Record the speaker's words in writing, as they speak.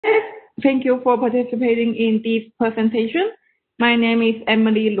Thank you for participating in this presentation. My name is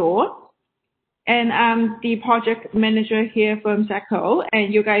Emily Law, and I'm the project manager here from SACO,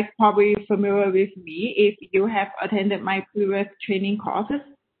 and you guys probably familiar with me if you have attended my previous training courses.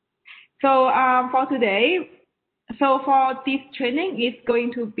 So for today, for this training, it's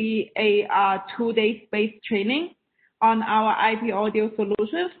going to be a 2-day based training on our IP audio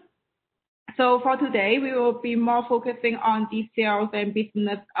solutions. So for today, we will be more focusing on the sales and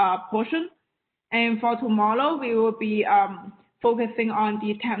business portion. And for tomorrow, we will be focusing on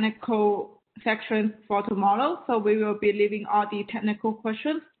the technical sections for tomorrow. So we will be leaving all the technical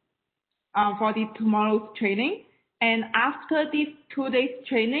questions for the tomorrow's training. And after this 2 days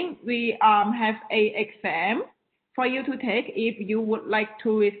training, we have a exam for you to take if you would like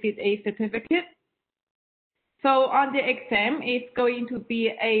to receive a certificate. So on the exam, it's going to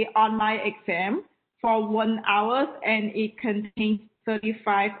be a online exam for 1 hour, and it contains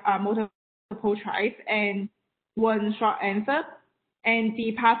 35 multiple choice and 1 short answer. And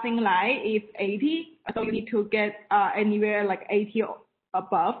the passing line is 80, so you need to get anywhere like 80 or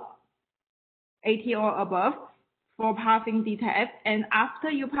above for passing the test. And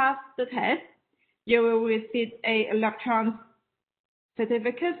after you pass the test, you will receive a electronic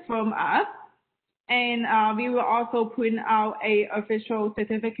certificate from us. And we will also print out a official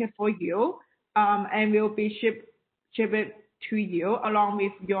certificate for you, and will be ship it to you along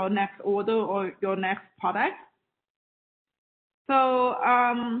with your next order or your next product. So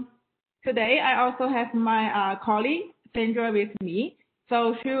today I also have my colleague Sandra with me.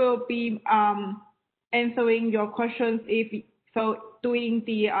 So she will be answering your questions during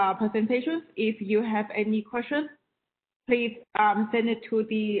the presentations. If you have any questions, please send it to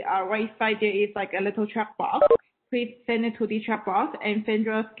the right side. There is like a little chat box. Please send it to the chat box, and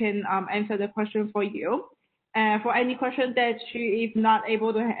Sandra can answer the question for you. For any question that she is not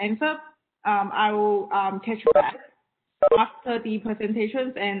able to answer, I will catch you back after the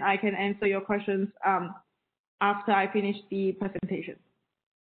presentations, and I can answer your questions after I finish the presentation.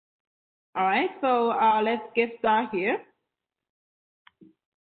 All right, so let's get started here.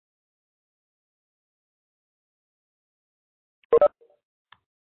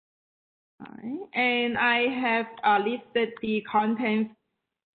 All right. And I have listed the contents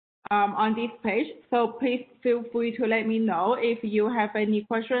on this page, so please feel free to let me know if you have any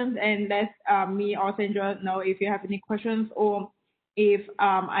questions, and let me or Sandra know if you have any questions, or if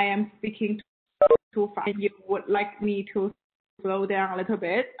I am speaking too fast and you would like me to slow down a little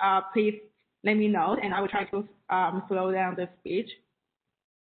bit, please let me know, and I will try to slow down the speech.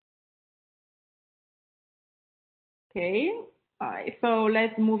 Okay, all right, so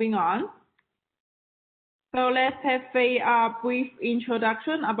let's moving on. So let's have a brief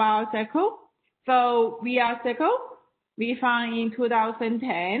introduction about SACO. So we are SACO. We founded in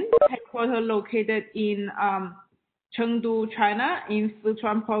 2010, headquarters located in Chengdu, China, in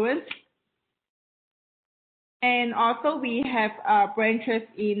Sichuan province. And also we have branches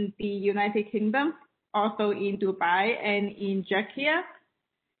in the United Kingdom, also in Dubai and in Czechia.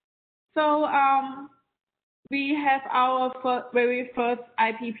 So we have our very first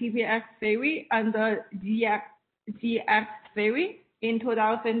IP PBX series under GX series in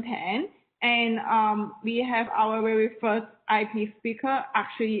 2010, and we have our very first IP speaker.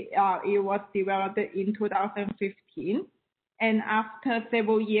 Actually, it was developed in 2015, and after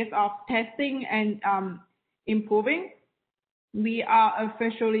several years of testing and improving, we are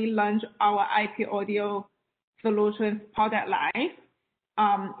officially launched our IP audio solutions product line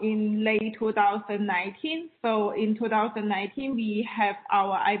in late 2019. So in 2019, we have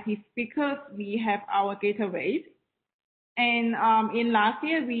our IP speakers, we have our gateways, and in last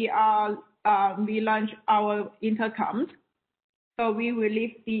year we launched our intercoms. So we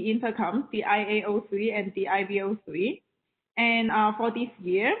released the intercoms, the IA03 and the IB03, and for this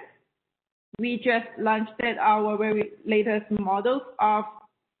year, we just launched our very latest models of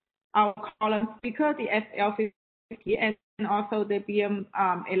our column speaker, the SL50, and also the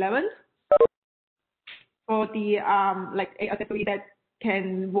BM11 for the like accessory that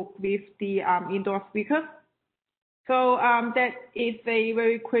can work with the indoor speakers. So that is a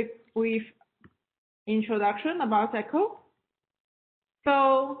very quick, brief introduction about SACO.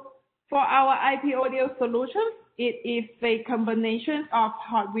 So for our IP audio solutions, it is a combination of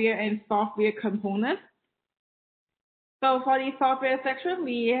hardware and software components. So for the software section,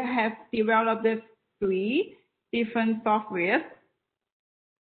 we have developed 3 different softwares.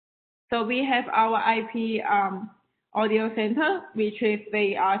 So we have our IP audio center, which is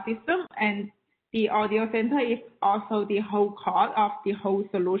the system, and the audio center is also the whole core of the whole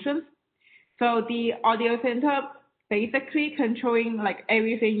solution. So the audio center basically controlling like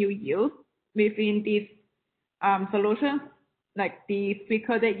everything you use within this solution, like the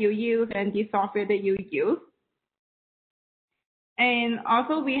speaker that you use and the software that you use. And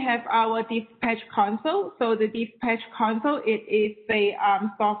also we have our dispatch console. So the dispatch console, it is a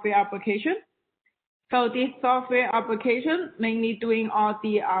software application. So this software application mainly doing all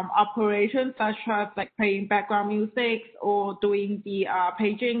the operations such as like playing background music or doing the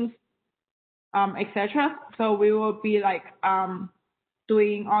paging, etc. So we will be like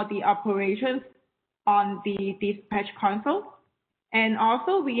doing all the operations on the dispatch console. And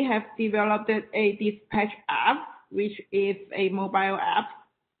also we have developed a dispatch app, which is a mobile app.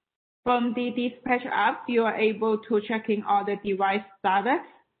 From the dispatch app, you are able to check in all the device status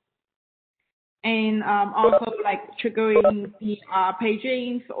and also like triggering the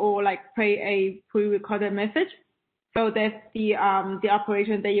pagings or like play a pre-recorded message. So that's the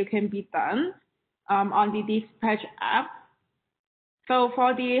operation that you can be done on the dispatch app. So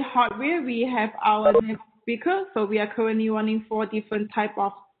for the hardware, we have our speaker. So we are currently running 4 different type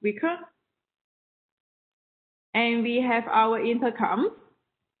of speaker. And we have our intercom,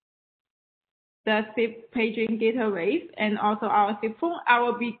 the SIP paging gateways, and also our SIP phone. I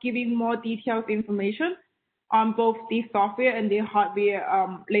will be giving more detailed information on both the software and the hardware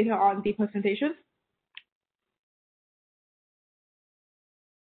later on the presentation.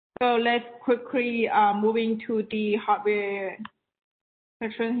 So let's quickly moving to the hardware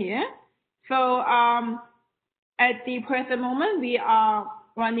section here. So at the present moment, we are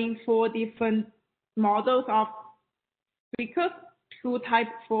running 4 different models of speakers, 2 types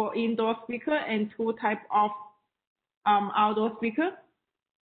for indoor speaker and 2 types of outdoor speaker.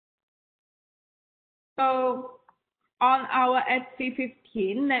 So on our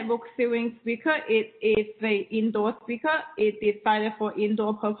SC15 network ceiling speaker, it is the indoor speaker. It is designed for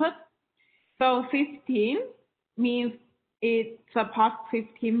indoor purpose. So 15 means it supports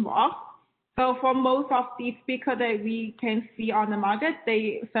 15 watts. So for most of the speakers that we can see on the market,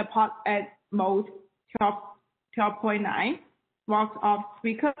 they support at most 12.9 watts of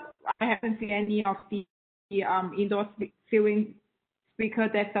speaker. I haven't seen any of the indoor ceiling speaker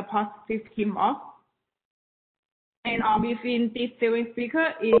that supports 15 watts. And within this ceiling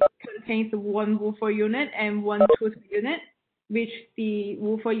speaker, it contains 1 woofer unit and 1 tutor unit, which the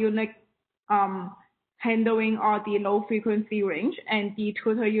woofer unit handling all the low frequency range and the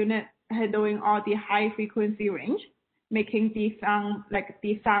tutor unit handling all the high frequency range, making the sound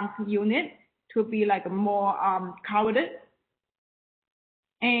unit to be like more covered.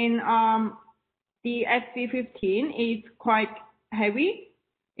 And the SC15 is quite heavy.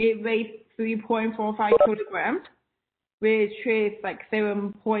 It weighs 3.45 kilograms, which is like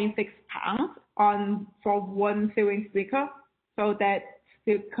 7.6 pounds for one ceiling speaker. So that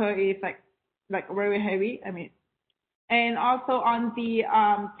speaker is like very heavy. I mean, and also on the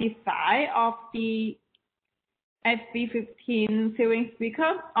side of the SB15 ceiling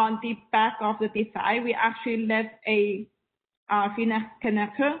speaker, on the back of the design, we actually left a Phoenix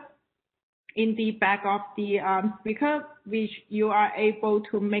connector in the back of the speaker, which you are able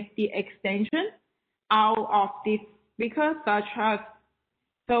to make the extension out of this speaker, such as,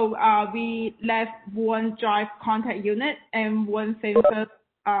 so we left 1 drive contact unit and 1 sensor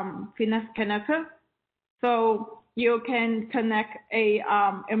Phoenix connector. So you can connect a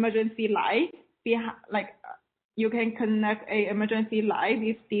emergency light, you can connect a emergency light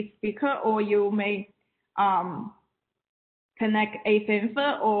with this speaker, or you may connect a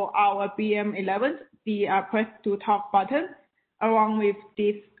sensor or our BM11, the press to talk button, along with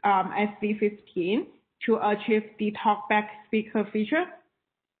this SC15 to achieve the talkback speaker feature.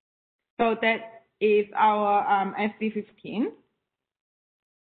 So that is our SC15.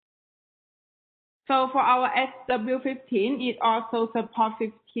 So for our SW15, it also supports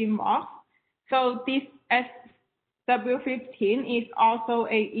 15 watts. So this SW15 is also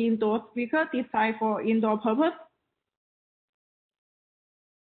a indoor speaker designed for indoor purpose.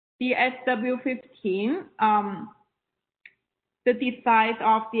 The SW15, the design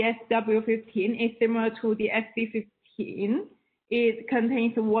of the SW15 is similar to the SC15. It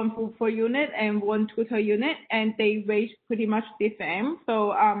contains 1 woofer unit and 1 tutor unit, and they weigh pretty much the same.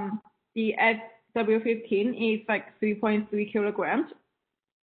 So the SW15 is like 3.3 kilograms.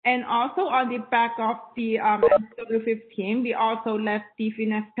 And also on the back of the SW15, we also left the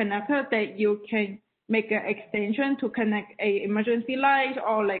Phoenix connector that you can make an extension to connect a emergency light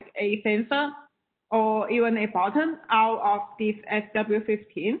or like a sensor or even a button out of this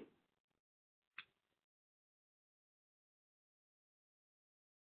SW15.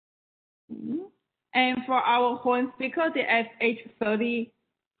 And for our horn speaker, the SH30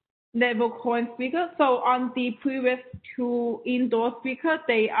 network horn speaker. So on the previous two indoor speakers,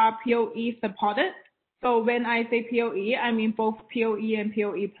 they are PoE supported. So when I say PoE, I mean both PoE and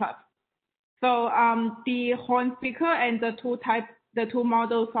PoE plus. So the horn speaker and the two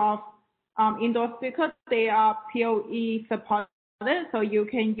models of indoor speaker, they are PoE supported. So you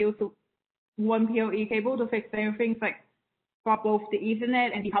can use one PoE cable to fix everything like for both the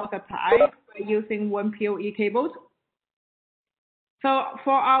Ethernet and the power supply by using one PoE cable. So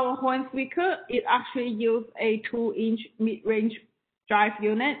for our horn speaker, it actually uses a 2-inch mid-range drive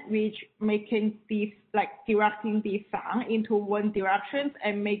unit, which making these like directing the sound into one direction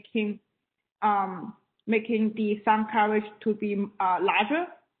and making the sound coverage to be larger.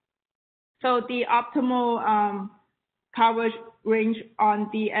 So the optimal coverage range on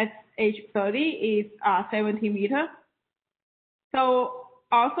the SH30 is 70 meters. So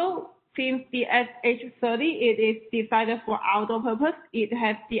also, since the SH30 it is designed for outdoor purpose, it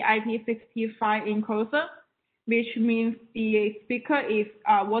has the IP65 enclosure, which means the speaker is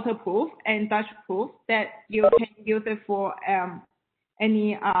waterproof and dustproof, that you can use it for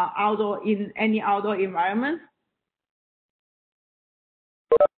any outdoor environment.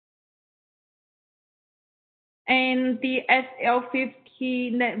 And the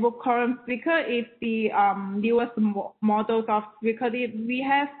SL50 network current speaker is the newest models of speaker that we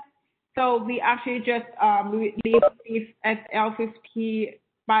have. So we actually just released this SL50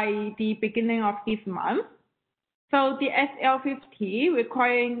 by the beginning of this month. So the SL50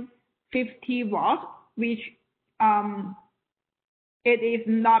 requiring 50 watts, which it is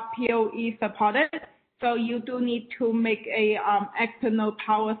not PoE supported. So you do need to make a external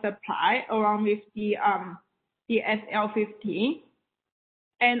power supply along with the SL50.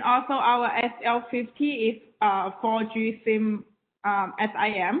 And also our SL50 is 4G SIM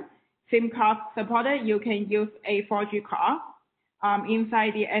SIM card supported. You can use a 4G card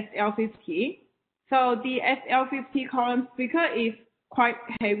inside the SL50. So the SL50 column speaker is quite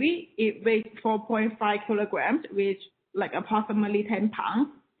heavy. It weighs 4.5 kilograms, which like approximately 10 pounds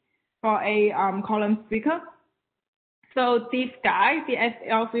for a column speaker. So this guy, the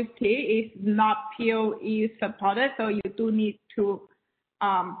SL50, is not PoE supported, so you do need to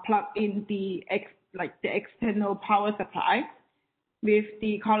plug in the external power supply with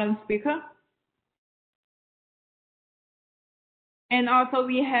the column speaker. And also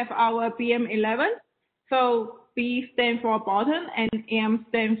we have our BM11. So B stands for button and M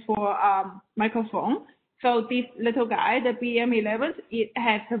stands for microphone. So this little guy, the BM11, it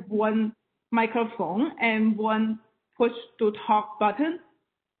has one microphone and one push to talk button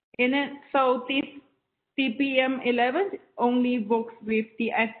in it. So the BM11 only works with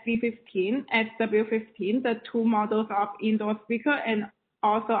the SC15, SW15, the two models of indoor speaker, and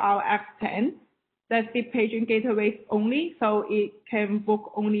also our X10. That's the paging gateways only, so it can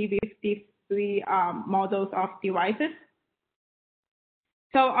work only with these three models of devices.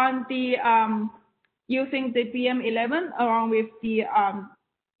 So on the using the BM11 along with the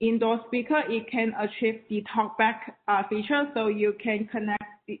indoor speaker, it can achieve the talkback feature. So you can connect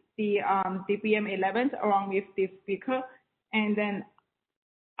the BM11 along with the speaker, and then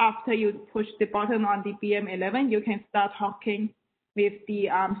after you push the button on the BM11, you can start talking with the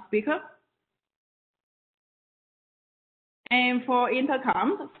speaker. And for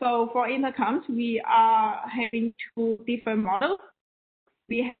intercoms, so for intercoms, we are having two different models.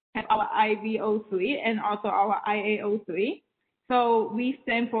 We have our IVO3 and also our IAO3. So V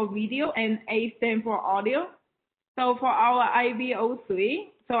stand for video and A stand for audio. So for our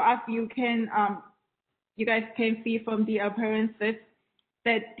IVO3, so as you guys can see from the appearances,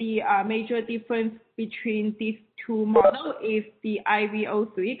 that the major difference between these two models is the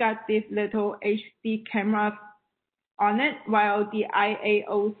IVO3 got this little HD cameras on it, while the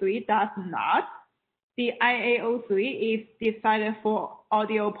IAO3 does not. The IAO3 is designed for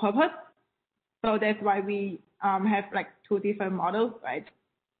audio purpose, so that's why we have like two different models, right?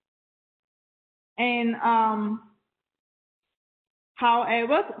 And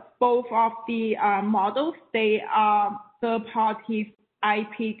however, both of the models, they are third-party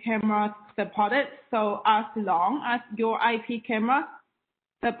IP cameras supported. So as long as your IP camera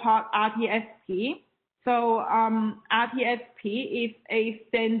support RTSP, so RTSP is a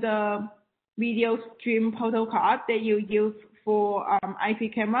standard video stream protocol that you use for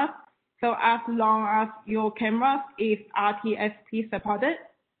IP cameras. So as long as your camera is RTSP supported,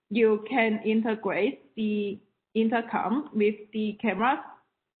 you can integrate the intercom with the cameras.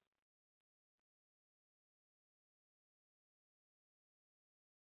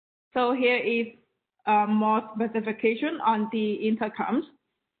 So here is more specification on the intercoms.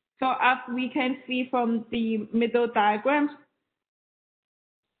 So as we can see from the middle diagrams,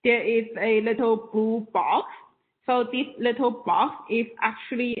 there is a little blue box. So this little box is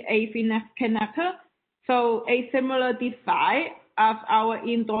actually a Finex connector. So a similar design as our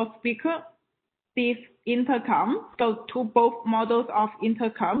indoor speaker, this intercom. So to both models of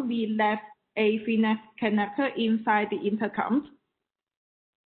intercom, we left a Finex connector inside the intercoms.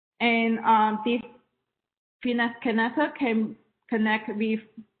 And this Finex connector can connect with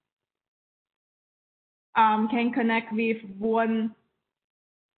one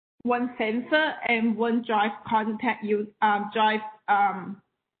sensor and one drive contact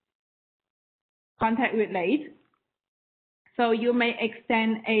relay. So you may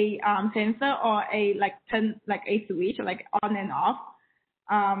extend a sensor or a switch like on and off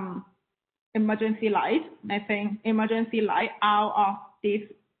emergency light, emergency light out of this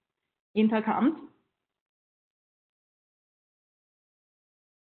intercoms.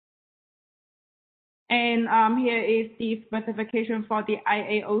 And here is the specification for the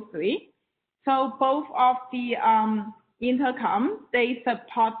IA03. So both of the intercom, they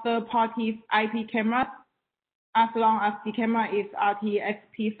support the party's IP cameras as long as the camera is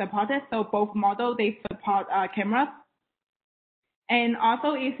RTXP supported. So both models, they support cameras. And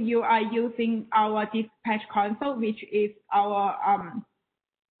also if you are using our dispatch console, which is our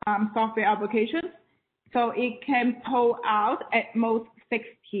software application, so it can pull out at most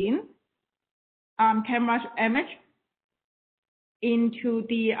 16 camera image into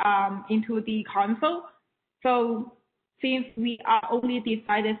the console. So since we are only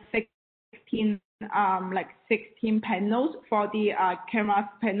decided 16 panels for the camera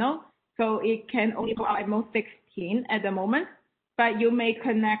panel, so it can only pull out at most 16 at the moment. But you may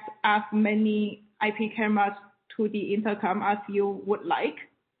connect as many IP cameras to the intercom as you would like.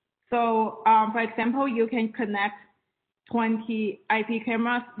 So for example, you can connect 20 IP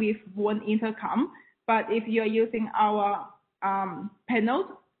cameras with one intercom. But if you're using our panels,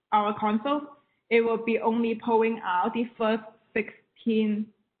 our console, it will be only pulling out the first 16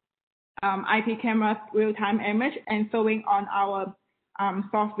 IP cameras real-time image and showing on our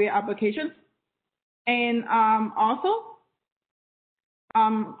software applications. And also,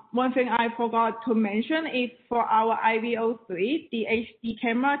 one thing I forgot to mention is for our IVO3, the HD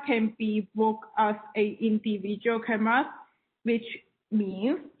camera can be booked as a individual camera, which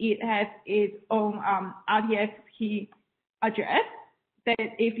means it has its own RTXP address,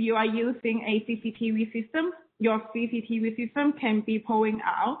 that if you are using a CCTV system, your CCTV system can be pulling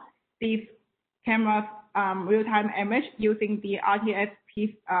out these cameras real-time image using the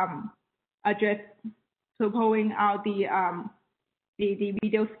RTXP address to pulling out the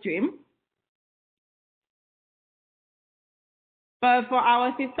video stream. But for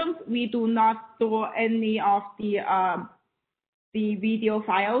our systems, we do not store any of the video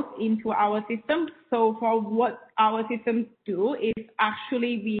files into our system. So for what our systems do is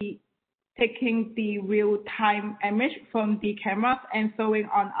actually we taking the real-time image from the cameras and showing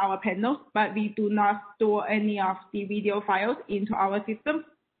on our panels, but we do not store any of the video files into our system.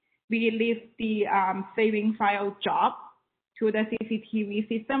 We leave the saving file job to the CCTV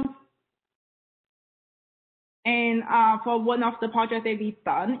system. And for one of the projects that we've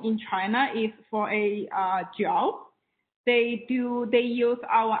done in China is for a jail. They use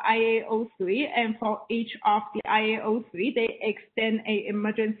our IA03, and for each of the IA03, they extend a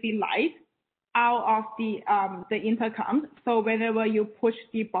emergency light out of the intercom. So whenever you push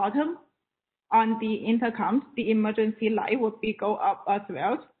the button on the intercom, the emergency light would be go up as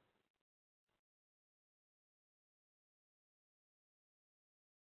well.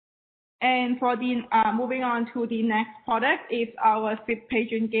 And for the moving on to the next product is our SIP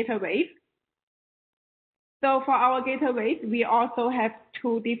paging gateways. So for our gateways, we also have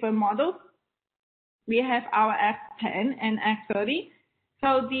two different models. We have our X10 and X30.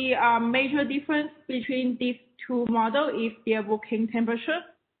 So the major difference between these two models is their working temperature.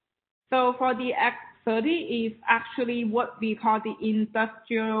 So for the X30 is actually what we call the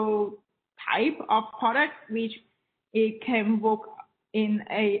industrial type of product, which it can work in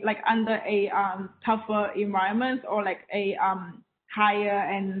a under a tougher environment or like a higher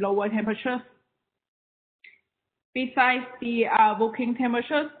and lower temperatures. Besides the working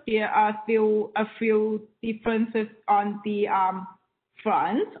temperatures, there are still a few differences on the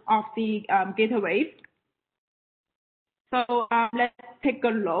front of the gateways. So let's take a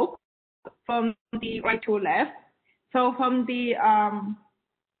look from the right to left. So from the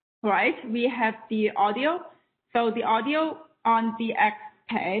right, we have the audio. So the audio on the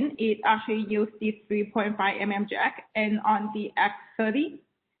X10, it actually uses the 3.5 mm jack, and on the X30,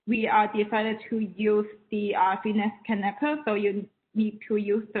 we are decided to use the Finex connector. So you need to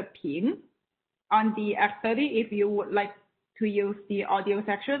use the pin on the X30 if you would like to use the audio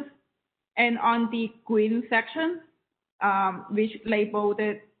section. And on the green section, which labeled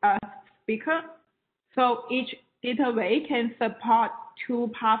as speaker, so each gateway can support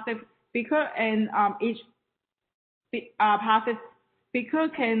 2 passive speaker, and each passive speaker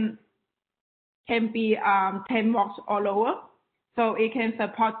can be 10 watts or lower. So it can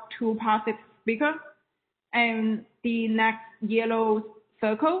support 2 passive speakers. And the next yellow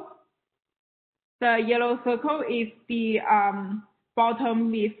circle, the yellow circle is the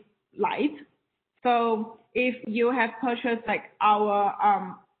bottom with light. So if you have purchased like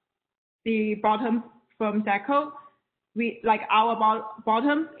our the bottom from Deco, our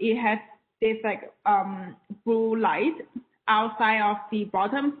bottom, it has this like blue light outside of the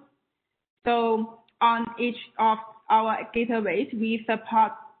bottom. So on each of our gateways, we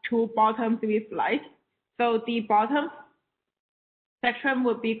support 2 bottoms with light. So the bottom section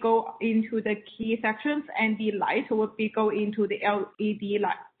would be go into the key sections, and the light would be go into the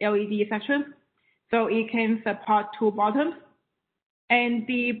LED sections. So it can support 2 bottoms. And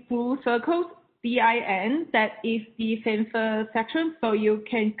the blue circles, DIN, that is the sensor section. So you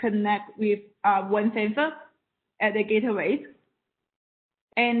can connect with 1 sensor at the gateways.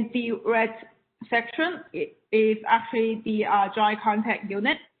 And the red section is actually the dry contact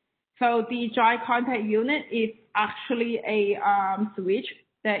unit. So the dry contact unit is actually a switch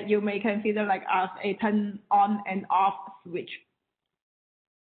that you may consider like as a turn on and off switch.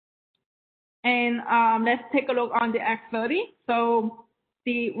 And let's take a look on the X30. So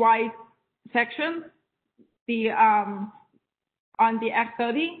the white section, on the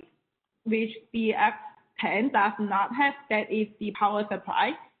X30, which the X10 does not have, that is the power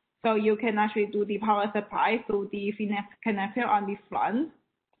supply. So you can actually do the power supply through the Finex connector on the front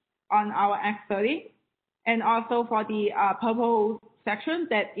on our X30. And also for the purple section,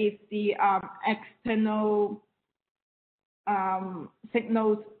 that is the external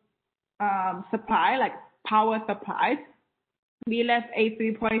signals supply, like power supplies. We left a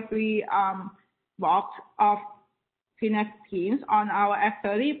 3.3 watt of Finex pins on our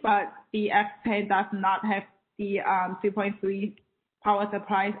X30, but the X10 does not have the 3.3 power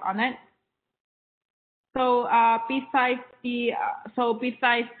supplies on it. So besides the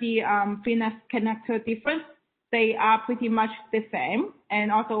Finex connector difference, they are pretty much the same,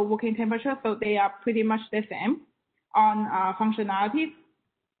 and also working temperature, so they are pretty much the same on functionalities.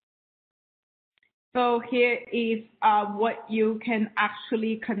 So here is what you can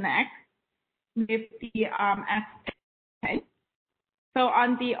actually connect with the X10. So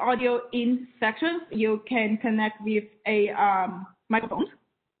on the audio in sections, you can connect with a microphone,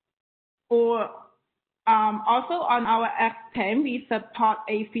 or also on our X10, we support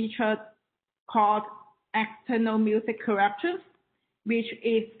a feature called external music corrections, which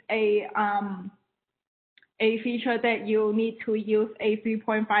is a feature that you need to use a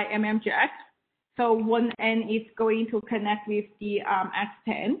 3.5 mm jack. So one end is going to connect with the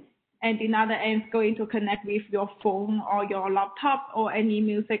X10, and the other end is going to connect with your phone or your laptop or any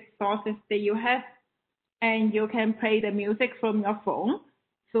music sources that you have. And you can play the music from your phone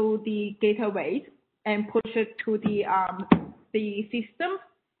through the gateway and push it to the system,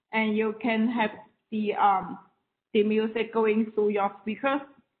 and you can have the music going through your speakers.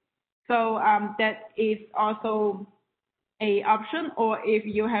 So that is also a option. Or if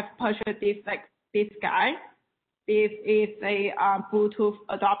you have purchased this guy, this is a Bluetooth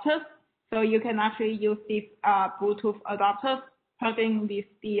adapter. So you can actually use this Bluetooth adapter, plugging with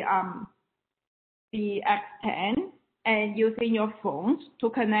the X10 and using your phones to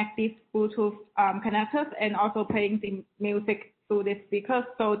connect these Bluetooth connectors, and also playing the music through the speakers.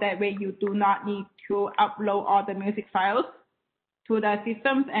 So that way you do not need to upload all the music files to the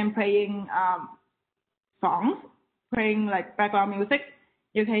systems and playing songs, playing like background music.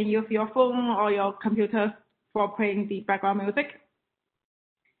 You can use your phone or your computer for playing the background music.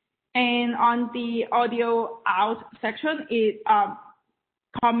 And on the audio out section, it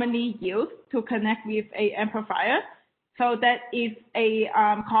commonly used to connect with a amplifier. So that is a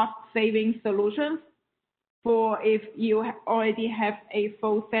cost-saving solution for if you already have a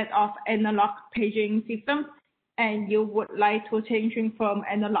full set of analog paging systems and you would like to change from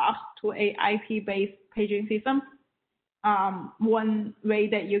analog to a IP-based paging system. One way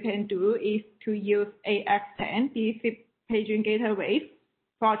that you can do is to use a X10, the SIP paging gateway,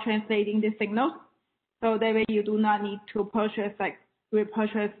 for translating the signals. So that way you do not need to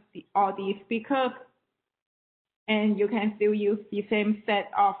repurchase all the speakers, and you can still use the same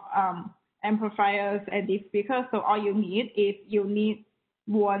set of amplifiers and the speakers. So all you need is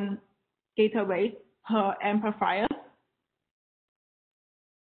one gateway per amplifier.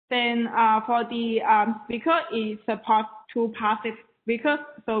 Then for the speaker, it supports two passive speakers.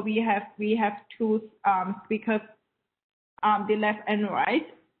 So we have two speakers, the left and right,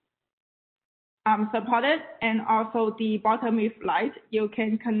 supported, and also the bottom with light. You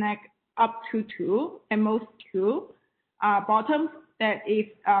can connect up to two, at most two bottoms that is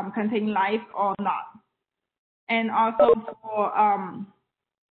contain light or not. And also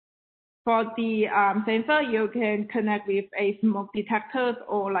for the sensor, you can connect with a smoke detector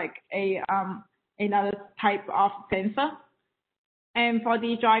or like another type of sensor. And for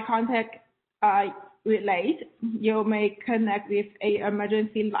the dry contact relay, you may connect with a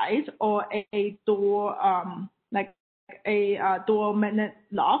emergency light or a door, like a door magnet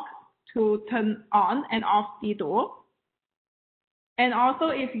lock to turn on and off the door. And also,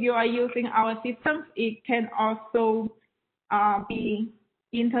 if you are using our systems, it can also be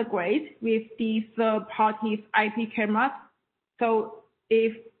integrated with the third party's IP cameras. So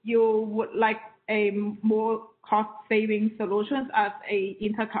if you would like a more cost-saving solutions as a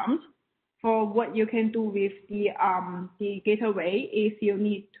intercom, for what you can do with the gateway is you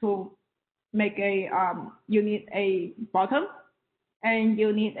need to make you need a bottom and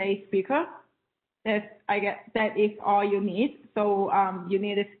you need a speaker. That is all you need. So you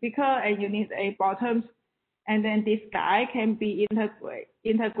need a speaker and you need a bottom, and then this guy can be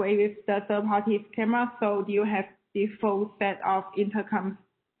integrated with the third party's camera. So you have the full set of intercom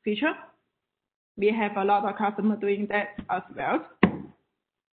feature. We have a lot of customers doing that as well.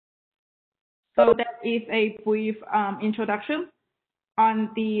 So that is a brief introduction on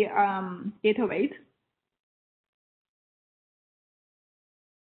the gateway.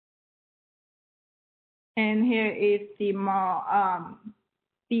 And here is the more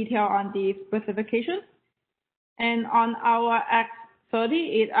detail on the specifications. And on our X30,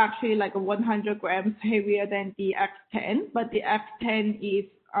 it's actually like 100 grams heavier than the X10, but the X10 is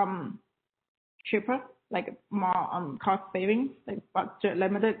cheaper, like more cost savings, like budget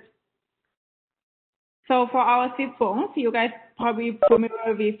limited. So for our flip phones, you guys probably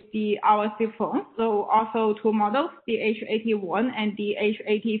familiar with our flip phones. So also two models, the H81 and the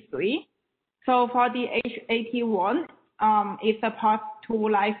H83. So for the H81, it supports two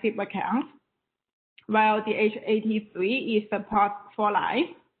live flip accounts, while the H83 is support for live.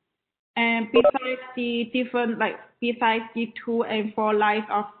 And besides the 2 and 4 live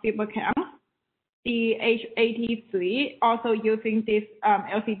of flip accounts, the H83 also using this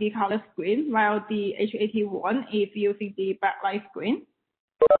LCD color screen, while the H81 is using the backlight screen.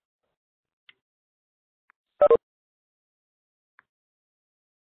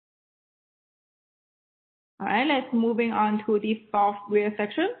 All right, let's moving on to the software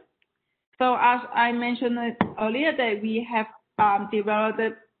section. So as I mentioned earlier, that we have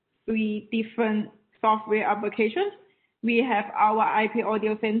developed 3 different software applications. We have our IP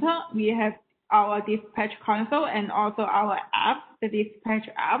audio center, we have our dispatch console, and also our app, the dispatch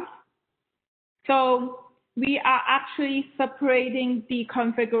app. So we are actually separating the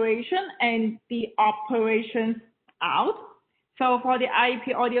configuration and the operations out. So for the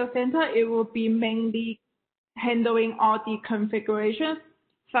IP audio center, it will be mainly handling all the configurations,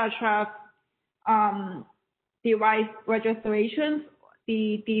 such as device registrations,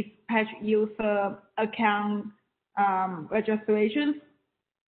 the dispatch user account registrations,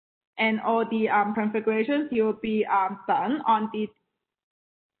 and all the configurations will be done on the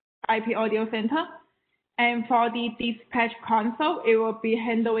IP audio center. And for the dispatch console, it will be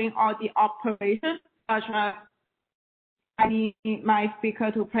handling all the operations, such as I need my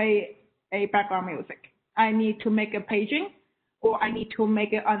speaker to play a background music. I need to make a paging, or I need to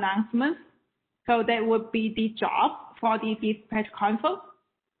make an announcement. So that would be the job for the dispatch console.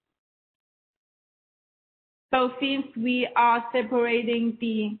 So since we are separating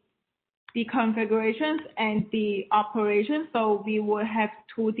the configurations and the operations, so we will have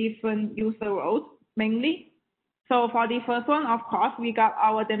 2 different user roles mainly. So for the first one, of course, we got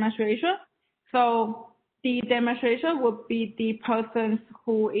our demonstration. So the demonstration would be the person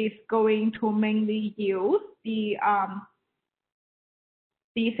who is going to mainly use the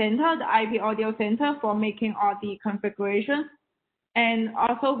center, the IP audio center, for making all the configurations. And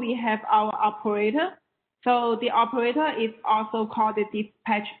also we have our operator. So the operator is also called the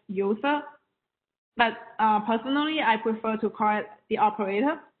dispatch user, but personally I prefer to call it the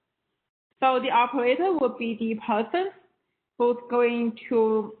operator. So the operator would be the person who's going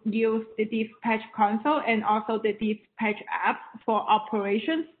to use the dispatch console and also the dispatch app for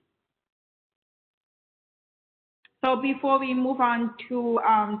operations. So before we move on to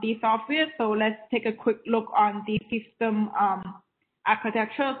the software, so let's take a quick look on the system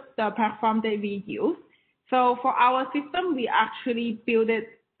architecture, the platform that we use. So for our system, we actually built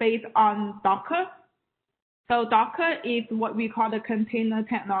it based on Docker. So Docker is what we call the container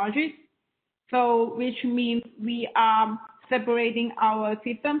technology. So which means we are separating our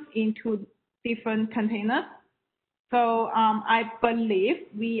systems into different containers. So I believe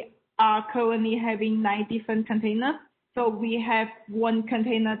we are currently having 9 different containers. So we have one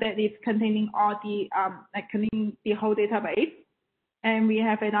container that is containing all the containing the whole database, and we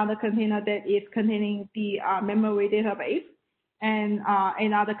have another container that is containing the memory database, and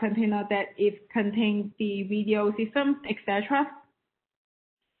another container that is containing the video systems, etc.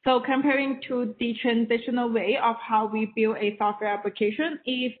 So comparing to the traditional way of how we build a software application,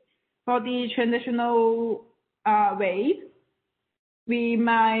 is for the traditional way, we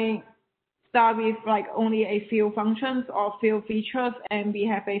might start with like only a few functions or few features, and we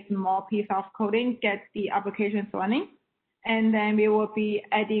have a small piece of coding, get the applications running. And then we will be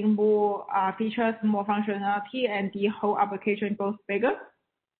adding more features, more functionality, and the whole application goes bigger.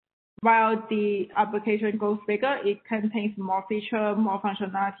 While the application goes bigger, it contains more feature, more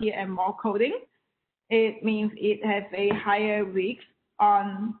functionality, and more coding. It means it has a higher risk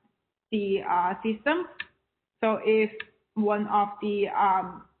on the system. So if one of the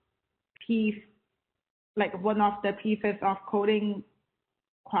one of the pieces of coding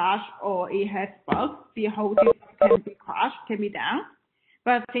crash or it has bugs, the whole system can be crashed, can be down.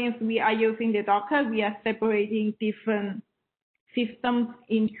 But since we are using the Docker, we are separating different systems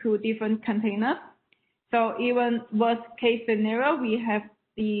into different containers. So even worst case scenario, we have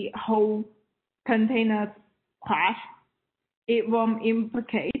the whole container crash. It won't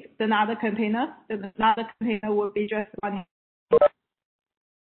implicate the other containers. Another container will be just running.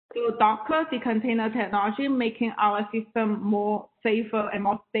 So Docker, the container technology, making our system more safer and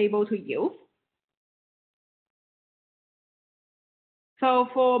more stable to use. So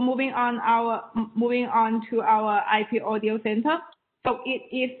for moving on to our IP audio center. So it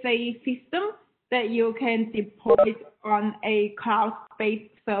is a system that you can deploy on a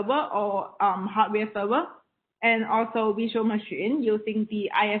cloud-based server or hardware server, and also virtual machine using the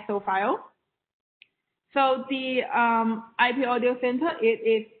ISO file. So the IP audio center, it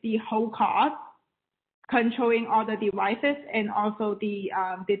is the whole card controlling all the devices and also the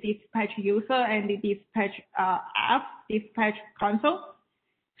dispatch user and the dispatch app, dispatch console.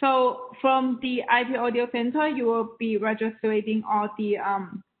 So from the IP audio center, you will be registering all the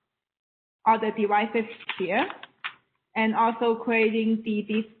devices here, and also creating the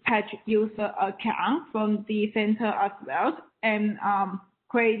dispatch user account from the center as well, and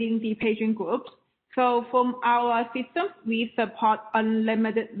creating the paging groups. So from our system, we support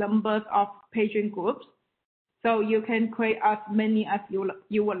unlimited numbers of paging groups. So you can create as many as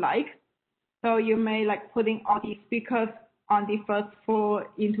you would like. So you may like putting all the speakers on the first floor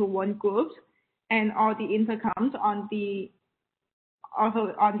into one group, and all the intercoms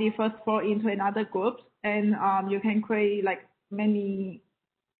also on the first floor into another group. And you can create like many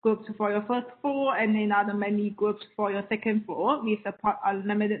groups for your first floor and another many groups for your second floor. We support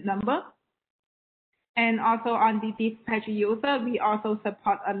unlimited number. And also on the dispatch user, we also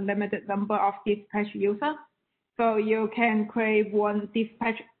support unlimited number of dispatch users. So you can create one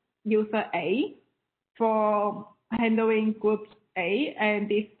dispatch user A for handling group A, and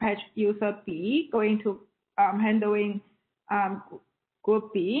dispatch user B going to handling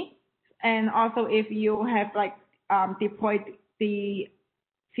group B. And also if you have like deployed the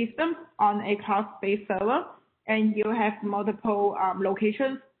system on a cloud-based server and you have multiple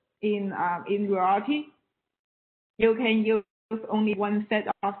locations in reality, you can use only one set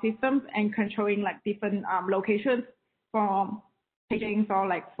of systems and controlling like different locations for paging, or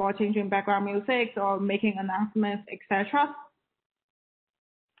like for changing background music or making announcements, etc.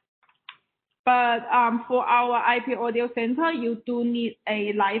 But for our IP audio center, you do need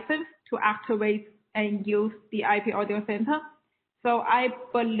a license to activate and use the IP audio center. So I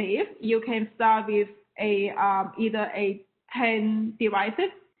believe you can start with a either a 10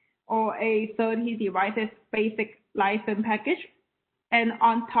 devices or a 30 devices basic license package. And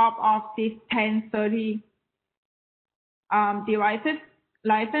on top of this 10, 30 devices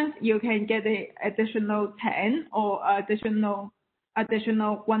license, you can get an additional 10 or additional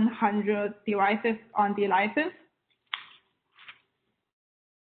 100 devices on the license.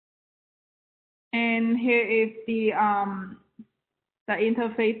 And here is the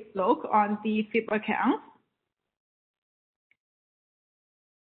interface look on the SIP account.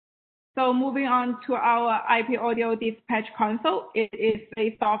 So moving on to our IP audio dispatch console, it is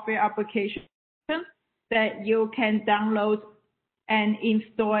a software application that you can download and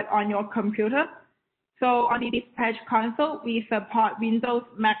install it on your computer. So on the dispatch console, we support Windows,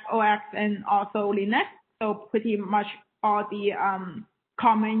 Mac OS, and also Linux. So pretty much all the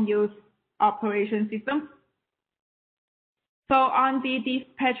common use operation systems. So on the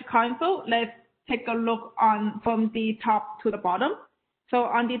dispatch console, let's take a look from the top to the bottom. So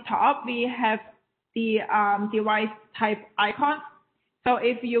on the top, we have the device type icon. So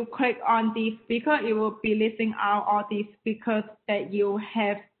if you click on the speaker, it will be listing out all the speakers that you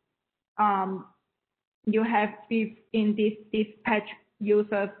have in this dispatch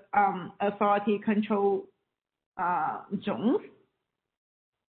users authority control zones.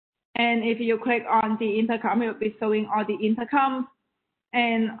 And if you click on the intercom, it will be showing all the intercoms.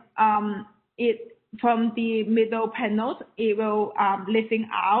 And from the middle panels, it will listing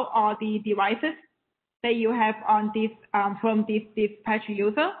out all the devices that you have on this from this dispatch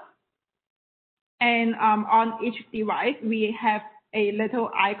user. And on each device, we have a little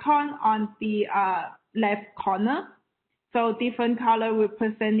icon on the left corner. So different color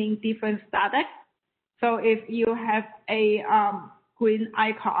representing different status. So if you have a green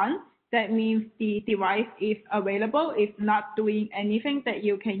icon, that means the device is available. It's not doing anything that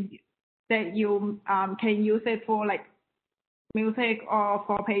you can use it for like music or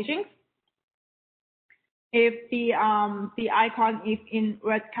for paging. If the icon is in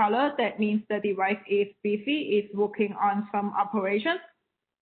red color, that means the device is busy, is working on some operations.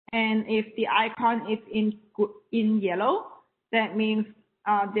 And if the icon is in yellow, that means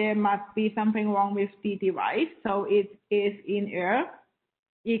there must be something wrong with the device. So it is in error.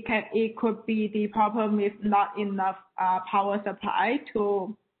 It could be the problem with not enough power supply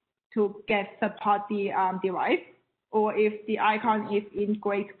to support the device. Or if the icon is in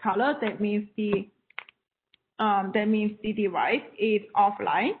gray color, that means the device is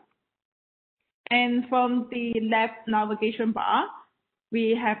offline. And from the left navigation bar,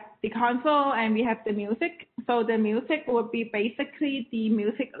 we have the console and we have the music. So the music will be basically the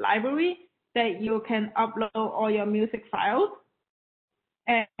music library that you can upload all your music files,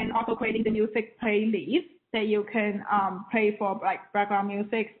 and also creating the music playlist that you can play for like background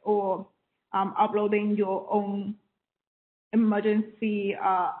music, or uploading your own emergency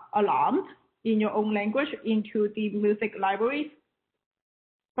alarms in your own language into the music libraries.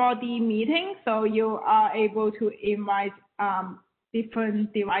 For the meeting, so you are able to invite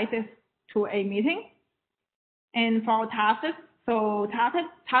different devices to a meeting. And for tasks, so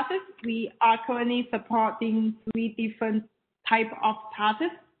tasks, we are currently supporting 3 different types of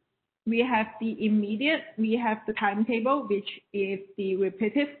tasks. We have the immediate, we have the timetable, which is the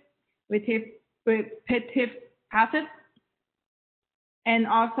repetitive tasks. And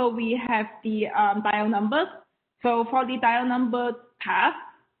also we have the dial numbers. So for the dial number task,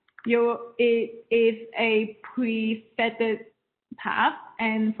 it is a preset task,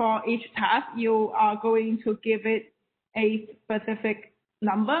 and for each task, you are going to give it a specific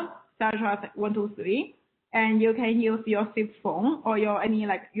number, such as 1, 2, 3, and you can use your SIP phone or your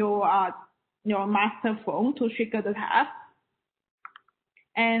master phone to trigger the task.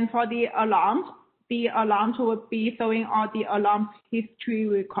 And for the alarms will be showing all the alarm history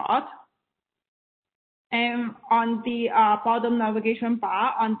record. And on the bottom navigation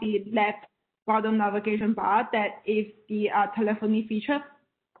bar, on the left bottom navigation bar, that is the telephony features.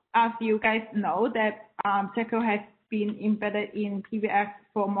 As you guys know, that Jekyll has been embedded in PBX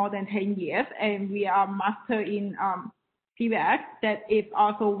for more than 10 years, and we are master in PBX. That is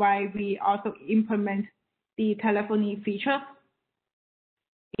also why we also implement the telephony features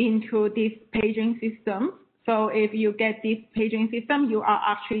into this paging system. So if you get this paging system, you are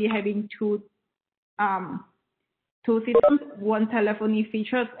actually having two systems, one telephony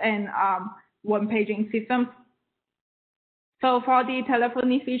features and one paging system. So for the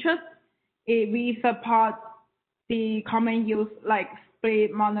telephony features, we support the common use like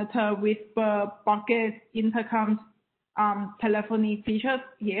split, monitor, whisper, bucket, intercom, telephony features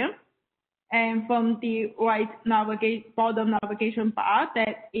here. And from the right bottom navigation bar,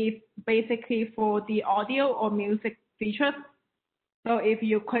 that is basically for the audio or music features. So if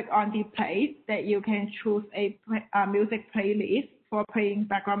you click on the play, that you can choose a music playlist for playing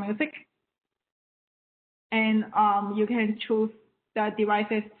background music. And you can choose the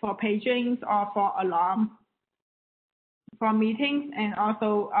devices for pagings or for alarm, for meetings, and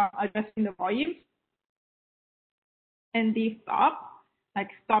also adjusting the volume. And the stop, like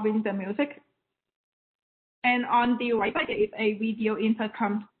stopping the music. And on the right side, there is a video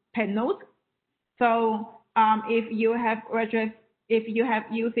intercom panel. So if you have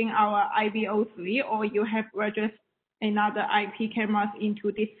using our IBO3, or you have registered another IP cameras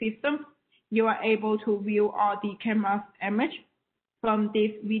into this system, you are able to view all the camera's image from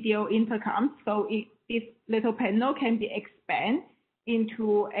this video intercom. So this little panel can be expanded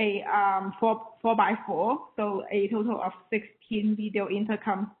into a 4x4, so a total of 16 video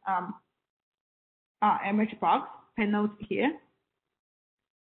intercom image box panels here.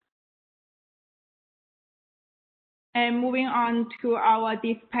 And moving on to our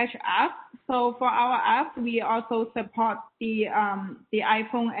dispatch app. So for our app, we also support the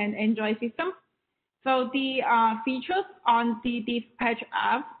iPhone and Android system. So the features on the dispatch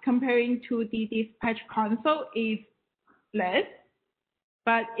app comparing to the dispatch console is less,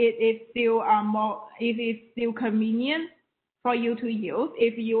 but it is still convenient for you to use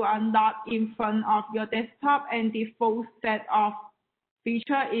if you are not in front of your desktop and the full set of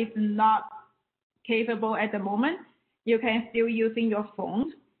feature is not capable at the moment. You can still using your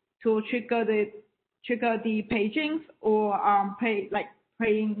phone to trigger the pagings or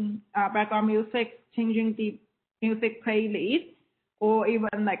playing background music, changing the music playlist, or even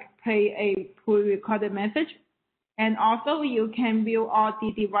like play a pre-recorded message. And also you can view all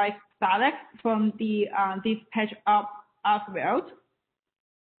the device status from the dispatch app as well.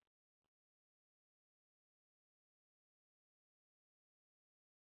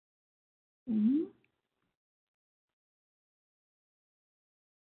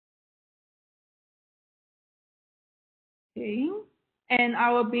 Okay, and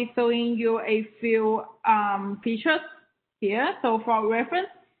I will be showing you a few features here. So for reference,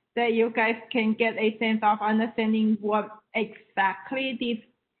 that you guys can get a sense of understanding what exactly this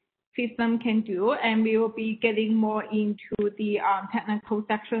system can do, and we will be getting more into the technical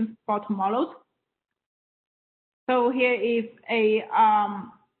sections for tomorrow. So here is a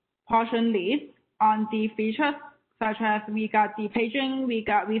portion list on the features, such as we got the paging, we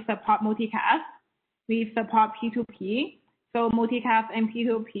support multicast, we support P2P. So multicast and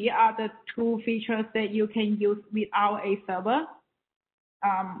P2P are the two features that you can use without a server.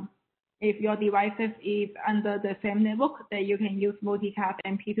 If your devices is under the same network, that you can use multicast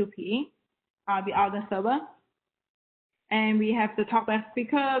and P2P without the server. And we have the talkback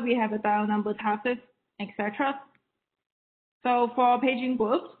speaker, we have the dial number tasks, etc. So for paging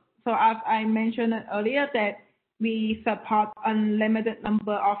groups, so as I mentioned earlier, that we support unlimited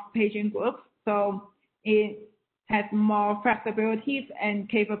number of paging groups. So it has more flexibilities and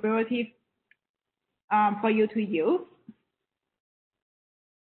capabilities for you to use.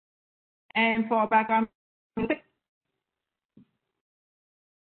 And for background music,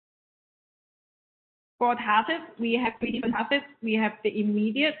 for tasks, we have three different tasks. We have the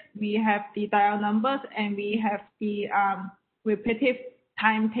immediate, we have the dial numbers, and we have the repetitive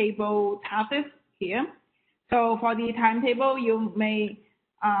timetable tasks here. So for the timetable, you may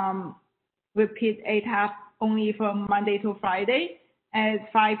repeat a task only from Monday to Friday.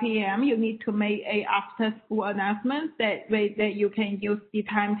 At 5 p.m., you need to make a after-school announcement that way that you can use the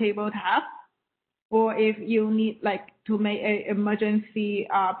timetable task. Or if you need like to make a emergency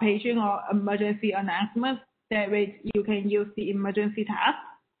paging or emergency announcement, that way you can use the emergency task.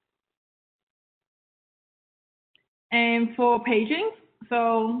 And for paging,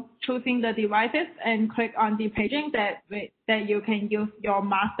 so choosing the devices and click on the paging, that you can use your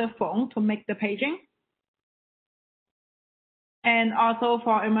master phone to make the paging. And also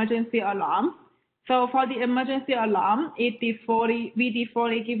for emergency alarm. So for the emergency alarm, we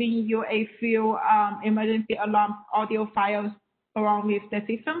defaultly giving you a few emergency alarm audio files along with the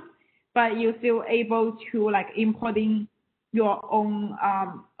system, but you're still able to like importing your own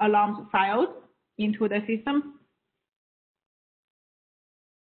alarm files into the system.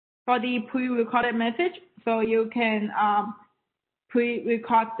 For the pre-recorded message, so you can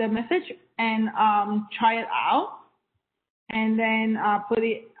pre-record the message and try it out, and then put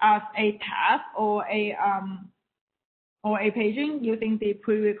it as a task or a paging using the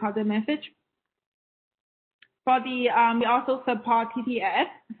pre-recorded message. For the we also support TTS,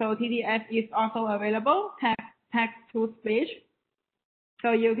 so TTS is also available, text to speech.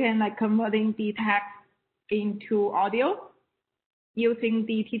 So you can like converting the text into audio using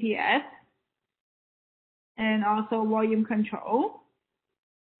the TTS, and also volume control.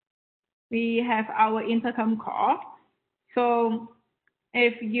 We have our intercom call. So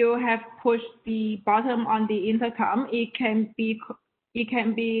if you have pushed the button on the intercom, it can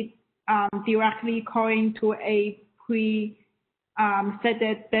be directly calling to a set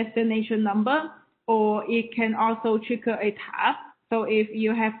destination number, or it can also trigger a task. So if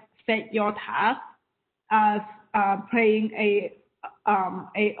you have set your task as playing a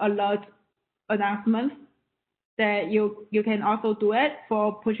alert announcement, that you can also do it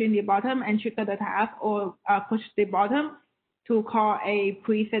for pushing the button and trigger the task, or push the button to call a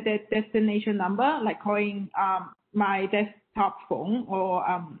preset destination number, like calling my desktop phone or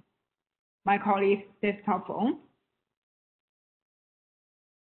my colleague's desktop phone.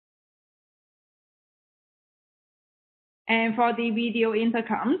 And for the video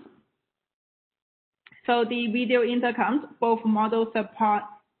intercoms, so the video intercoms, both models support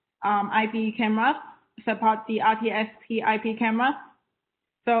IP cameras, support the RTSP IP cameras.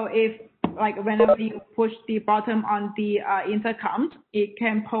 So if whenever you push the button on the intercom, it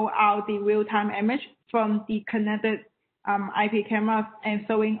can pull out the real-time image from the connected IP cameras and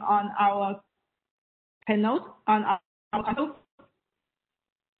showing on our panels, on our console.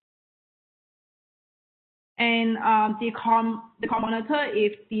 And the com monitor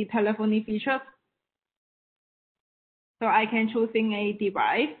is the telephony features. So I can choosing a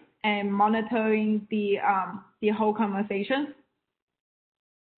device and monitoring the whole conversation.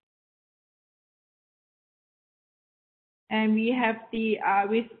 And we have the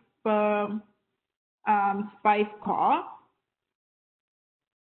whisper spice call.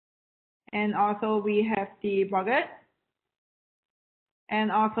 And also we have the bucket.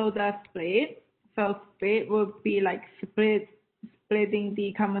 And also the split. So split would be like splitting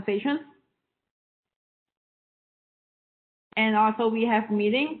the conversation. And also we have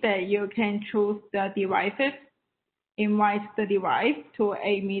meetings that you can choose the devices, invite the device to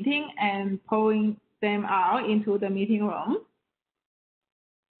a meeting and pulling them out into the meeting room.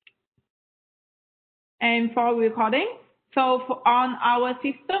 And for recording, so on our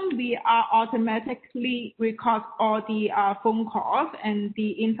system, we are automatically record all the phone calls and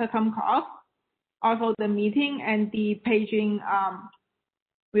the intercom calls, also the meeting and the paging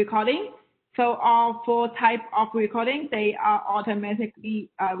recording. So all 4 types of recording, they are automatically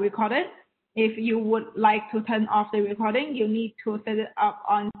recorded. If you would like to turn off the recording, you need to set it up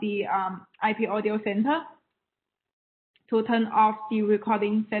on the IP audio center to turn off the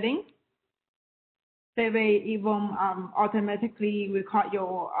recording setting. That way it won't automatically record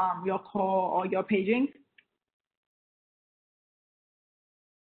your call or your paging.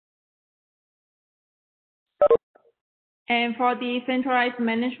 And for the centralized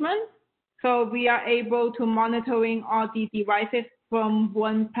management, so we are able to monitoring all the devices from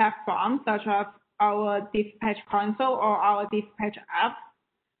one platform, such as our dispatch console or our dispatch app,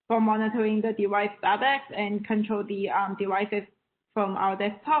 for monitoring the device status and control the devices from our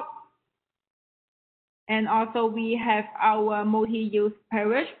desktop. And also we have our multi-use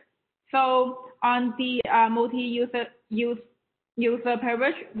parish. So on the multi-user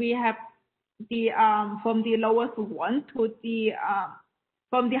parish, we have the from the lowest one to the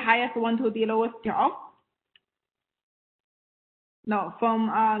from the highest one to the lowest job. No, from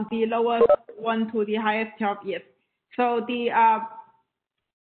the lowest one to the highest job, yes. So the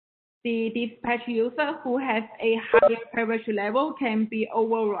dispatch user who has a higher parish level can be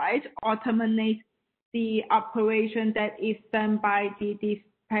override or terminate the operation that is done by the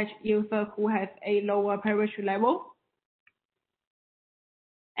dispatch user who has a lower parish level.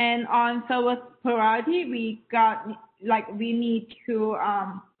 And on service priority, we need to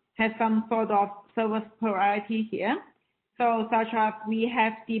have some sort of service priority here. So such as we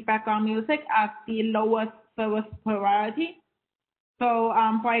have the background music as the lowest service priority. So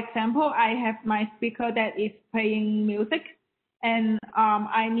for example, I have my speaker that is playing music and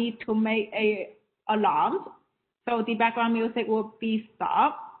I need to make a alarm. So the background music will be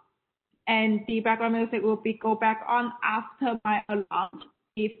stopped and the background music will be go back on after my alarm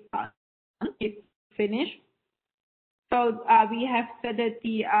is finished. So we have set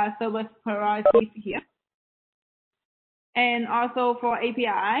the service priorities here. And also for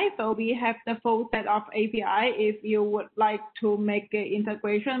API, so we have the full set of API. If you would like to make an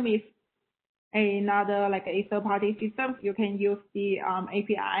integration with another like a third-party system, you can use the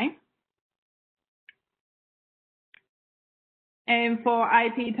API. And for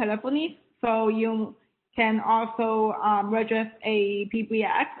IP telephony, so you can also register a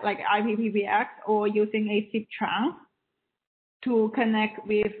PBX, like IP PBX, or using a SIP trunk to connect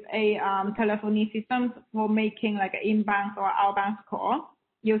with a telephony system for making like an inbound or outbound call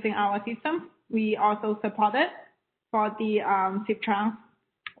using our system. We also support it for the SIP trunks,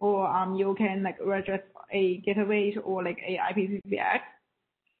 or you can like register a gateway or like a IP PBX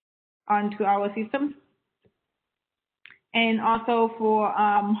onto our system. And also for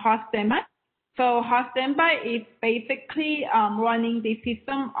hot standby. So hot standby is basically running the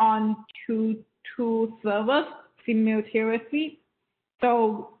system on two servers simultaneously.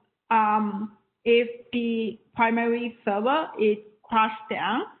 So if the primary server is crashed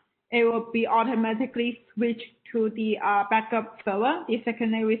down, it will be automatically switched to the backup server, the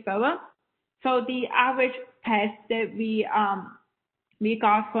secondary server. So the average path that we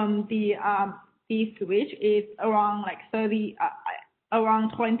got from the switch is around like 20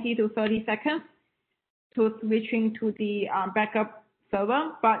 to 30 seconds to switching to the backup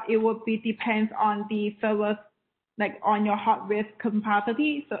server, but it will be depends on the server's like on your hardware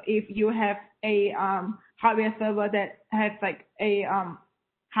capacity. So if you have a hardware server that has like a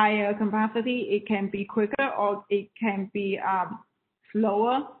higher capacity, it can be quicker or it can be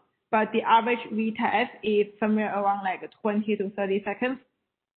slower. But the average retest is somewhere around like 20 to 30 seconds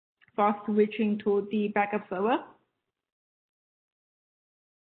for switching to the backup server.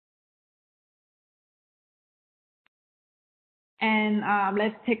 And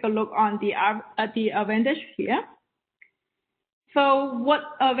let's take a look on the advantage here. So what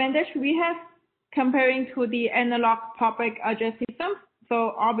advantage we have comparing to the analog public address system?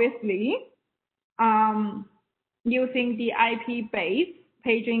 So obviously, using the IP-based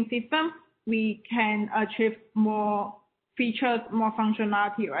paging system, we can achieve more features, more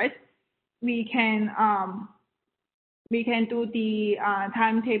functionality, right? We can do the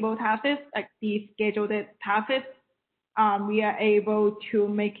timetable tasks, like the scheduled tasks. We are able to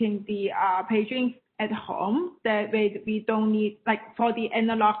making the paging at home. That way we don't need, like for the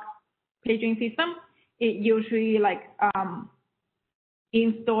analog paging system, it usually like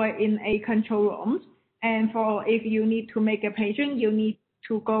installed in a control room. And for if you need to make a paging, you need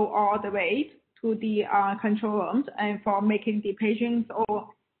to go all the way to the control rooms. And for making the pagings, or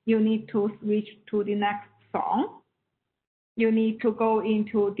you need to switch to the next song, you need to go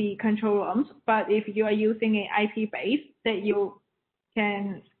into the control rooms. But if you are using an IP base, that you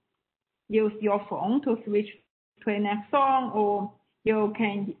can use your phone to switch to a next song, or you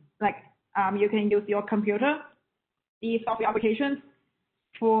can you can use your computer, the software applications,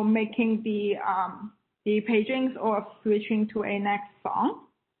 for making the pagings or switching to a next song.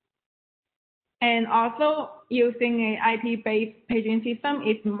 And also using an IP-based paging system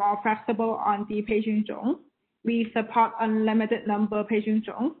is more flexible on the paging zone. We support unlimited number of paging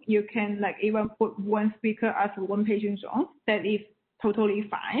zones. You can like even put one speaker as one paging zone. That is totally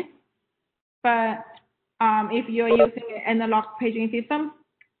fine. But if you're using an analog paging system,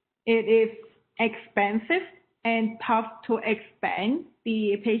 it is expensive and tough to expand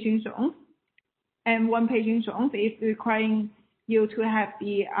the paging zones. And one paging zone is requiring you to have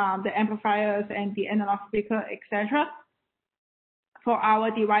the amplifiers and the analog speaker, etc. For our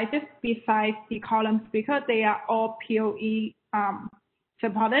devices, besides the column speaker, they are all PoE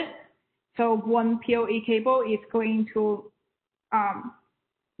supported. So one PoE cable is going to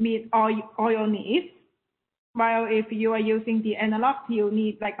meet all your needs. While if you are using the analog, you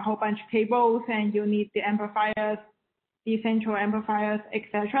need like a whole bunch of cables, and you need the amplifiers, the central amplifiers,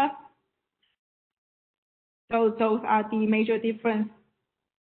 etc. So those are the major difference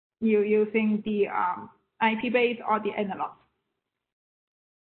you using the IP base or the analog.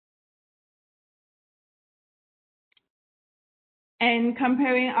 And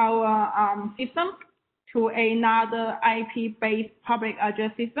comparing our system to another IP-based public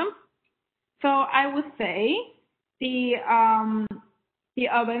address system, so I would say the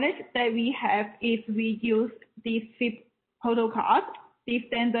advantage that we have is we use the SIP protocol, the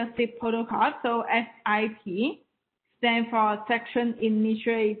standard SIP protocol. So SIP stands for Section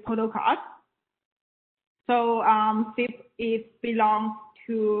Initiate Protocol. So SIP belongs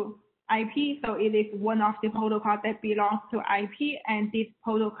to IP, so it is one of the protocols that belongs to IP, and this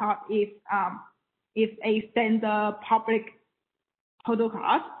protocol is a standard public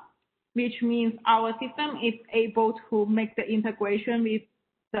protocol, which means our system is able to make the integration with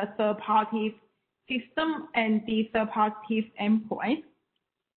the third party's system and the third party's endpoint.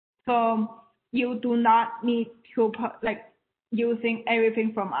 So you do not need to using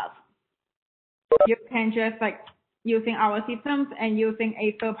everything from us. You can just using our systems and using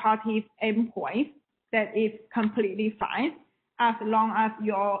a third party's endpoint. That is completely fine, as long as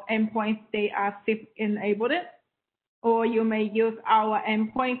your endpoints, they are SIP enabled. Or you may use our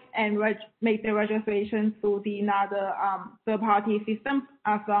endpoints and make the registration to the another third party system,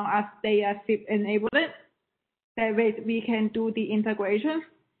 as long as they are SIP enabled. That way we can do the integrations.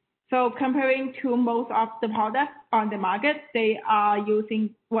 So comparing to most of the products on the market, they are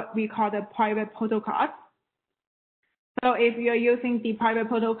using what we call the private protocol. So if you're using the private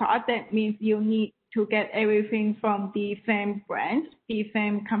protocol, that means you need to get everything from the same brand, the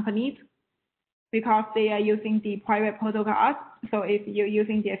same companies, because they are using the private protocol. So if you're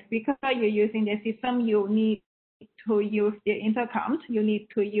using their speaker, you're using their system, you need to use their intercoms, you need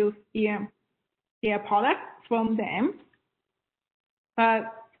to use their products from them.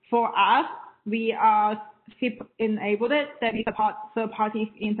 But for us, we are SIP enabled, that we support third parties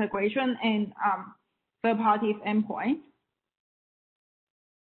integration and third parties endpoint.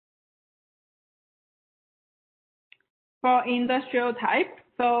 For industrial type,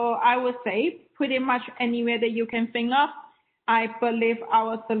 so I would say pretty much anywhere that you can think of, I believe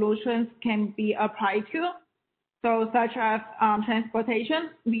our solutions can be applied to. So such as transportation,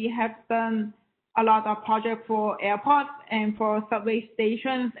 we have done a lot of projects for airports and for subway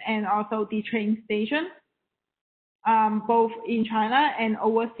stations and also the train stations, both in China and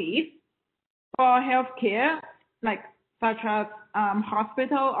overseas. For healthcare, like such as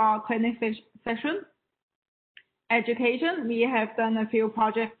hospital or clinic sessions. Education, we have done a few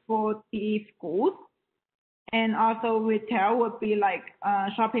projects for the schools. And also retail would be like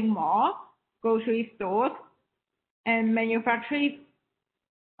shopping mall, grocery stores, and manufacturing.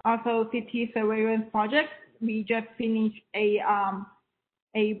 Also city surveillance projects. We just finished a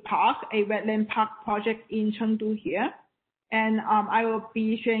wetland park project in Chengdu here. And I will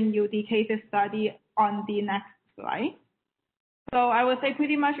be showing you the case study on the next slide. So I would say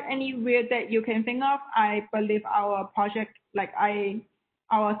pretty much anywhere that you can think of, I believe our project,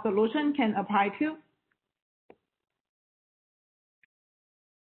 our solution can apply to.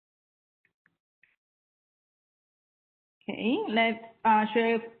 Okay, let's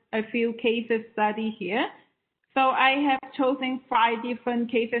share a few cases study here. So I have chosen 5 different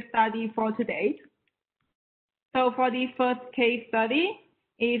case studies for today. So for the first case study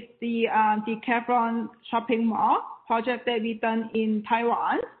is the Decathlon shopping mall project that we done in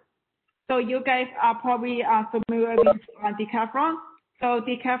Taiwan. So you guys are probably familiar with Decathlon. So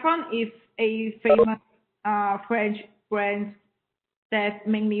Decathlon is a famous French brand that's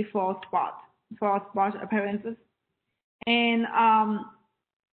mainly for sports appearances. And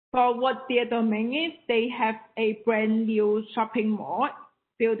for what their domain is, they have a brand new shopping mall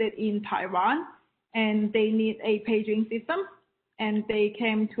built in Taiwan, and they need a paging system, and they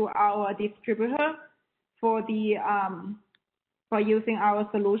came to our distributor for using our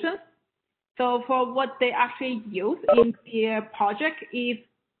solutions. So for what they actually use in their project is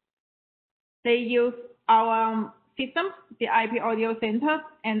they use our system, the IP audio center,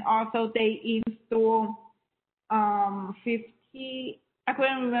 and also they install 50, I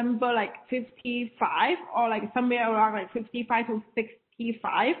couldn't remember, like 55 or like somewhere around like 55 to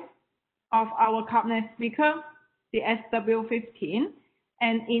 65 of our cabinet speaker, the SW15,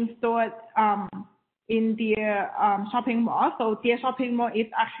 and install it in their shopping mall. So their shopping mall is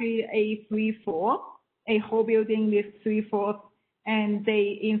actually a 3-4, a whole building with 3 floors, and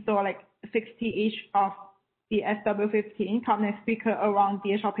they install like 60 each of the SW15 cabinet speaker around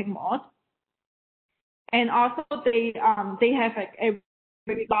their shopping malls. And also they have like a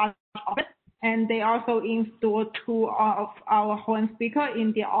very large office, and they also install 2 of our horn speaker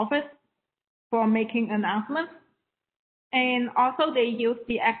in their office for making announcements. And also they use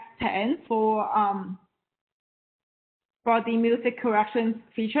the X10 for the music corrections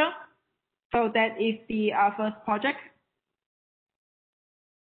feature. So that is the first project.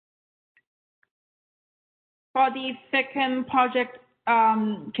 For the second project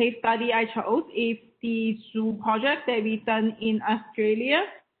case study I chose is the zoo project that we done in Australia.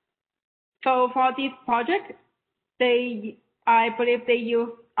 So for this project, I believe they use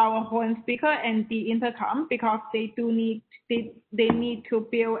our horn speaker and the intercom because they need to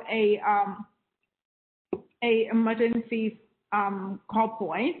build a emergency call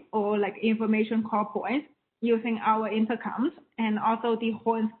point or like information call point using our intercoms, and also the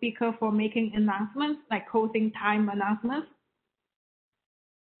horn speaker for making announcements like closing time announcements.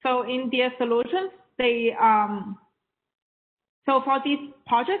 So in their solutions, so for this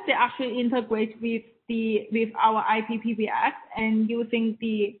project, they actually integrate with our IP PBX and using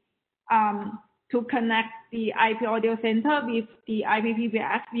the to connect the IP audio center with the IP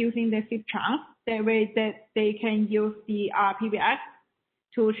PBX using the zip chunks. That way that they can use the PBX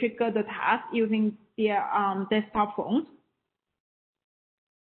to trigger the task using their desktop phones.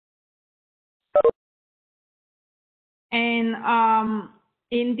 And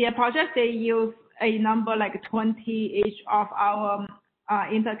in their project, they use a number like 20 each of our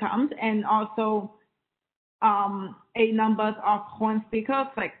intercoms, and also a number of horn speakers.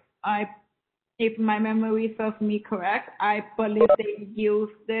 Like if my memory serves me correct, I believe they use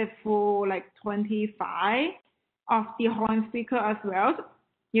the full like 25 of the horn speaker as well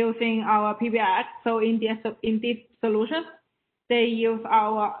using our PBX. So in this solution, they use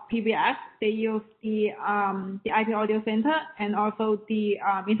our PBX, they use the IP audio center, and also the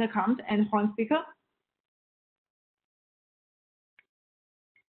intercoms and horn speaker.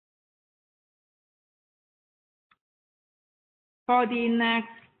 For the next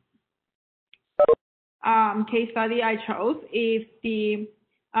case study I chose is the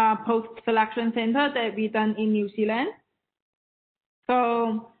post-selection center that we done in New Zealand.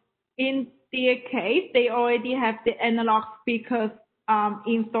 So in their case, they already have the analog speakers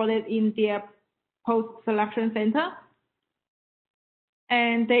installed in their post-selection center.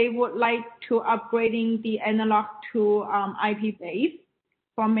 and they would like to upgrading the analog to IP base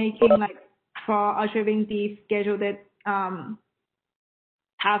for making for achieving the scheduled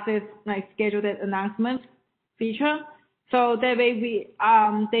passes scheduled announcement feature. So that way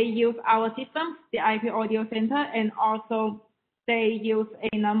they use our systems, the IP audio center, and also they use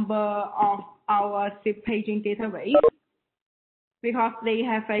a number of our SIP paging database because they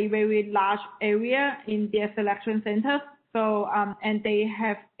have a very large area in their selection centers. So and they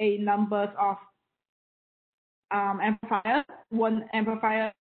have a number of amplifiers. One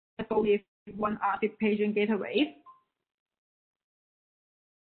amplifier with one SIP paging database.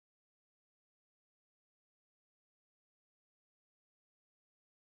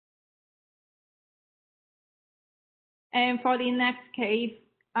 And for the next case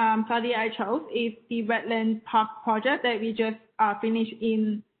study I chose is the Wetland Park project that we just finished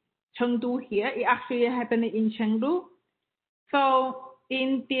in Chengdu here. It actually happened in Chengdu. So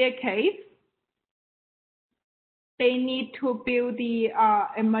in their case, they need to build the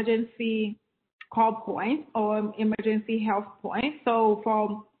emergency call point or emergency health point. So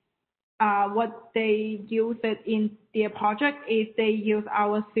for what they use it in their project is they use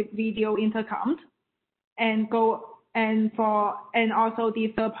our SIP video intercom and also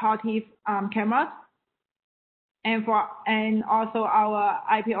the third party cameras and also our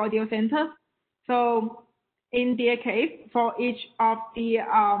IP audio centers. So in their case, for each of the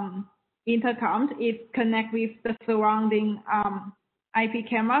intercoms, it connect with the surrounding IP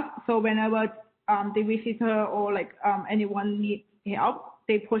cameras. So whenever the visitor or anyone needs help,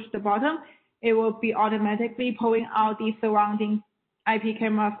 they push the button, it will be automatically pulling out the surrounding IP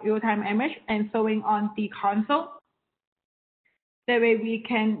camera's real-time image and showing on the console. That way we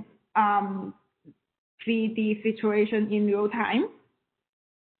can see the situation in real time.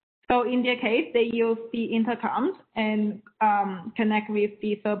 So in their case, they use the intercoms and connect with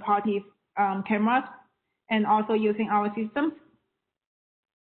the third-party cameras and also using our systems.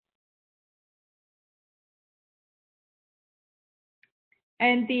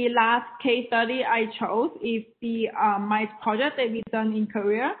 And the last case study I chose is the MICE project that we've done in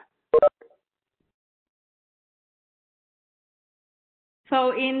Korea.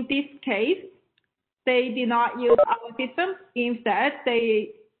 So in this case, they did not use our system. Instead,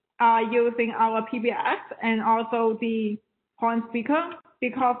 they are using our PBX and also the horn speaker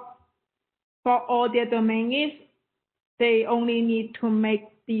because for all their domains, they only need to make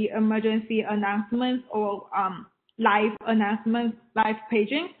the emergency announcements or live announcements, live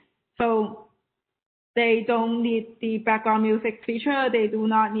paging. So they don't need the background music feature. They do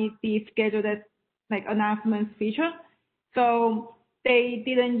not need the scheduled announcements feature. So they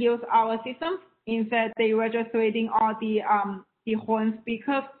didn't use our system. Instead, they were just reading all the horn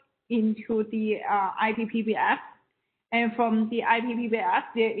speakers into the IP PBX. And from the IP PBX,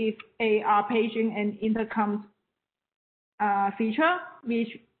 there is a paging and intercom feature,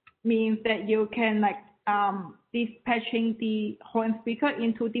 which means that you can dispatching the horn speaker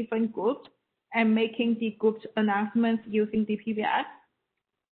into different groups and making the grouped announcements using the PBX.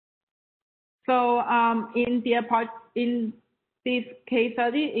 So in this case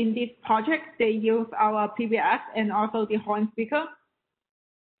study, in this project, they use our PBX and also the horn speaker.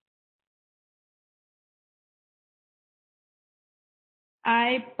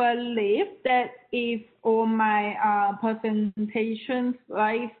 I believe that is all my presentation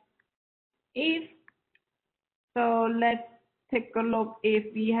slides is. So let's take a look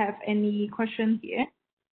if we have any questions here.